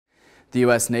The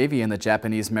U.S. Navy and the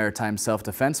Japanese Maritime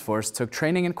Self-Defense Force took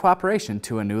training and cooperation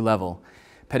to a new level.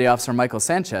 Petty Officer Michael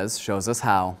Sanchez shows us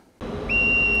how.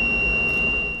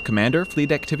 Commander,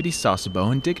 Fleet Activities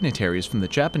Sasebo, and dignitaries from the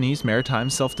Japanese Maritime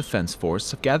Self-Defense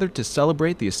Force have gathered to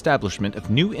celebrate the establishment of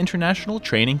new international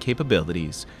training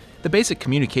capabilities. The Basic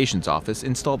Communications Office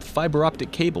installed fiber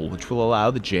optic cable which will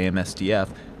allow the JMSDF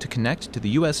to connect to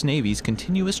the U.S. Navy's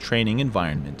continuous training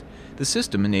environment. The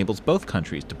system enables both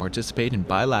countries to participate in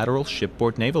bilateral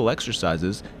shipboard naval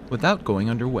exercises without going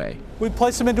underway. We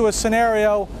place them into a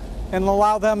scenario and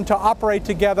allow them to operate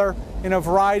together in a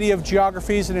variety of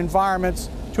geographies and environments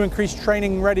to increase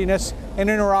training readiness and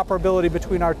interoperability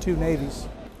between our two navies.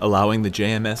 Allowing the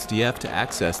JMSDF to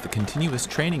access the continuous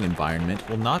training environment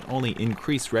will not only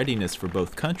increase readiness for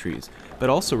both countries, but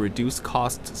also reduce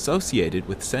costs associated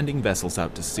with sending vessels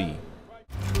out to sea.